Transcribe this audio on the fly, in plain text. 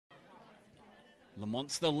Lamont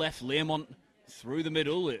to the left, Learmont through the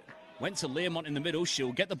middle. It went to Learmont in the middle.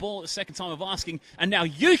 She'll get the ball at the second time of asking. And now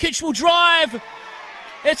Jukic will drive.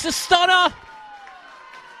 It's a stunner.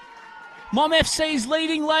 Mom FC's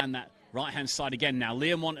leading lane. And that right-hand side again now.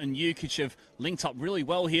 Learmont and Jukic have linked up really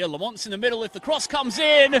well here. Lamont's in the middle if the cross comes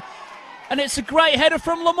in. And it's a great header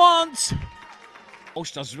from Lamont.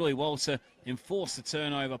 Walsh does really well to enforce the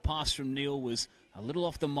turnover. Pass from Neal was a little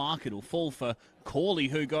off the mark. It'll fall for Corley,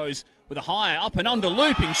 who goes with a high up and under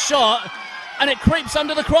looping shot. And it creeps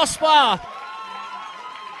under the crossbar.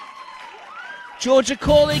 Georgia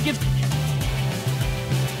Corley gives